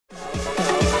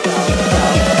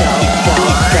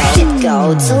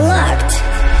Mode select.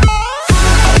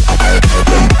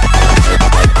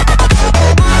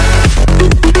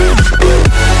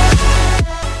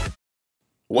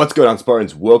 What's going on,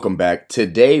 Spartans? Welcome back.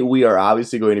 Today we are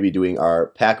obviously going to be doing our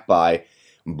pack buy,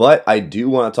 but I do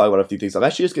want to talk about a few things. I'm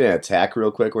actually just going to attack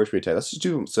real quick. Where should we attack? Let's just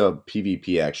do some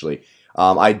PvP actually.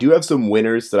 I do have some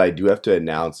winners that I do have to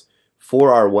announce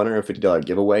for our $150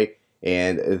 giveaway,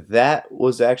 and that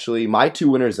was actually my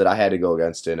two winners that I had to go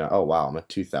against in, oh wow, I'm at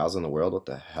 2,000 in the world. What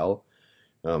the hell?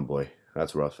 Oh boy,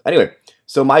 that's rough. Anyway,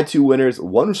 so my two winners,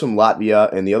 one was from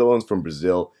Latvia and the other one's from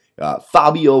Brazil.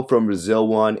 Fabio from Brazil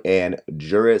won, and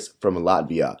Juris from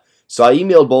Latvia. So I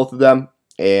emailed both of them,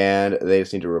 and they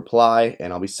just need to reply,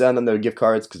 and I'll be sending them their gift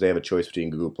cards because they have a choice between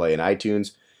Google Play and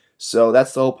iTunes. So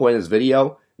that's the whole point of this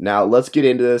video. Now let's get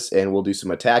into this, and we'll do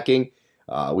some attacking.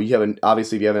 We haven't,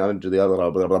 obviously, if you haven't entered the other,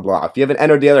 if you haven't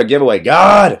entered the other giveaway,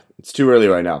 God, it's too early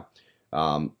right now.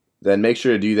 Then make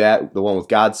sure to do that. The one with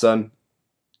Godson,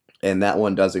 and that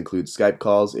one does include Skype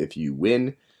calls if you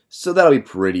win. So that'll be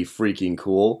pretty freaking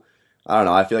cool. I don't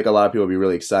know, I feel like a lot of people will be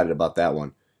really excited about that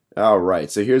one. Alright,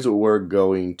 so here's what we're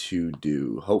going to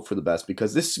do. Hope for the best,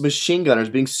 because this machine gunner is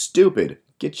being stupid.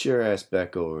 Get your ass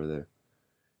back over there.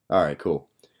 Alright, cool.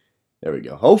 There we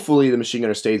go. Hopefully the machine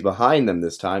gunner stays behind them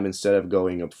this time instead of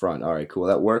going up front. Alright, cool.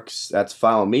 That works. That's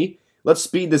fine with me. Let's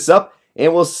speed this up,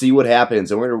 and we'll see what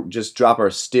happens. And we're going to just drop our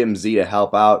Stim Z to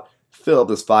help out, fill up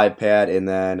this 5-pad, and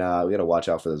then we got to watch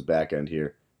out for this back end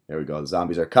here. There we go. The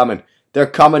zombies are coming. They're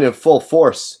coming in full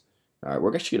force. All right,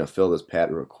 we're actually going to fill this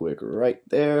pad real quick right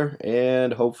there.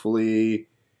 And hopefully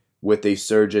with a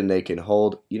surgeon they can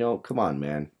hold. You know, come on,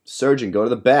 man. Surgeon, go to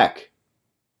the back.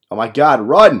 Oh, my God.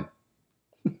 Run.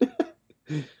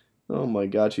 Oh, my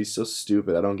God. She's so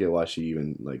stupid. I don't get why she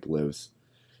even, like, lives.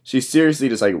 She seriously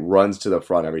just, like, runs to the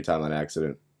front every time on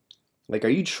accident. Like, are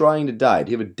you trying to die?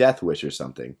 Do you have a death wish or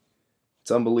something? It's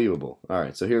unbelievable.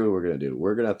 Alright, so here's what we're going to do.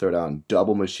 We're going to throw down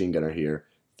double machine gunner here.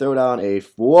 Throw down a...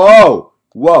 Whoa!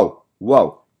 Whoa!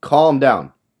 Whoa! Calm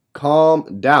down.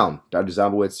 Calm down. Dr.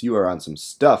 Zombowitz, you are on some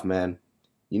stuff, man.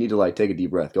 You need to, like, take a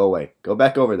deep breath. Go away. Go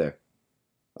back over there.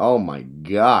 Oh, my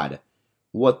God.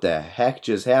 What the heck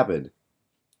just happened?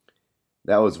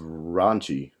 That was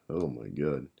raunchy. Oh, my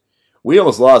God. We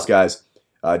almost lost, guys.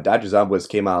 Dr. Zombowitz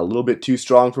came out a little bit too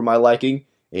strong for my liking.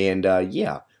 And,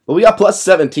 yeah. But we got plus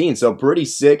 17, so pretty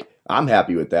sick. I'm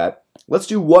happy with that. Let's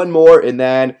do one more, and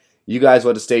then you guys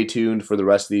want to stay tuned for the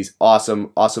rest of these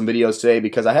awesome videos today,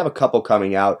 because I have a couple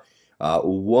coming out.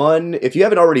 One, if you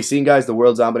haven't already seen, guys, the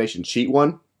World Zombination cheat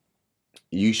one,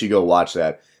 you should go watch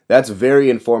that. That's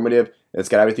very informative. It's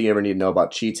got everything you ever need to know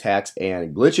about cheats, hacks,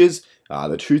 and glitches.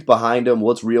 The truth behind them,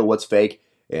 what's real, what's fake.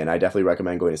 And I definitely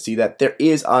recommend going to see that. There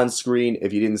is on screen,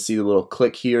 if you didn't see the little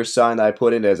click here sign that I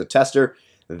put in as a tester,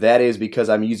 that is because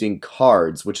I'm using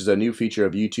cards, which is a new feature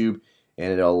of YouTube,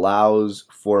 and it allows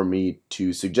for me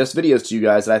to suggest videos to you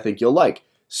guys that I think you'll like.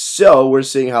 So we're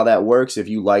seeing how that works. If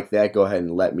you like that, go ahead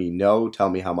and let me know. Tell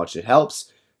me how much it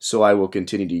helps, so I will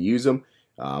continue to use them.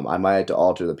 I might have to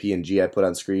alter the PNG I put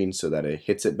on screen so that it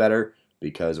hits it better,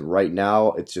 because right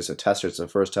now it's just a tester. It's the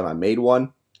first time I made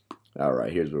one.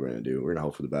 Alright, here's what we're going to do. We're going to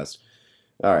hope for the best.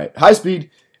 Alright, high speed.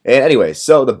 And anyway,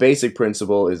 so the basic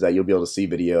principle is that you'll be able to see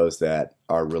videos that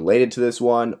are related to this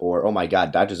one, or, oh my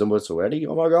God, Dr. Zombowitz already?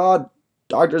 Oh my God,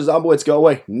 Dr. Zombowitz, go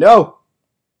away. No!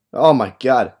 Oh my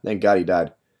God, thank God he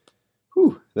died.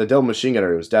 Whew, the double machine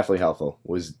gunner was definitely helpful.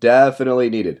 Was definitely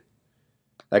needed.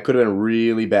 That could have been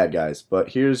really bad, guys, but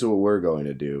here's what we're going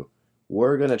to do.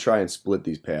 We're going to try and split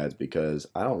these pads, because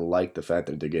I don't like the fact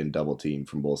that they're getting double teamed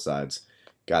from both sides.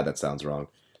 God, that sounds wrong.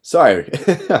 Sorry.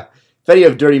 If any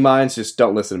of dirty minds, just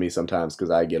don't listen to me sometimes,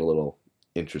 because I get a little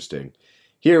interesting.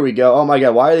 Here we go. Oh my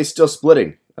God, why are they still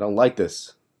splitting? I don't like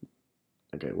this.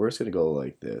 Okay, we're just going to go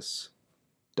like this.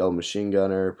 Double machine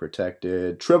gunner,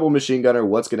 protected. Triple machine gunner,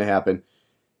 what's going to happen?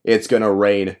 It's going to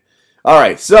rain.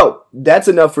 Alright, so that's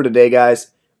enough for today,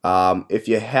 guys. If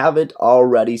you haven't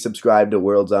already subscribed to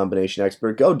World Zombination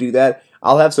Expert, go do that.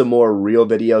 I'll have some more real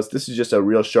videos. This is just a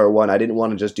real short one. I didn't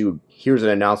want to just do, here's an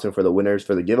announcement for the winners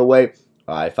for the giveaway.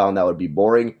 I found that would be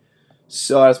boring,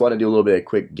 so I just want to do a little bit of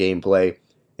quick gameplay,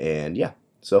 and yeah.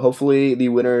 So hopefully the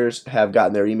winners have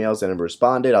gotten their emails and have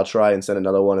responded. I'll try and send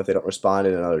another one if they don't respond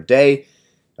in another day,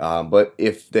 but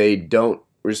if they don't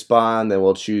respond, then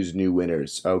we'll choose new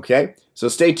winners, okay? So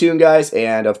stay tuned, guys,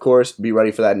 and of course, be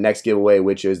ready for that next giveaway,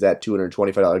 which is that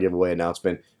 $225 giveaway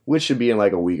announcement, which should be in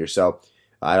like a week or so.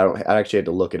 I actually had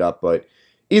to look it up, but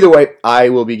either way, I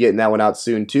will be getting that one out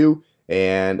soon too,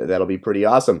 and that'll be pretty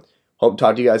awesome. Hope to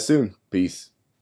talk to you guys soon. Peace.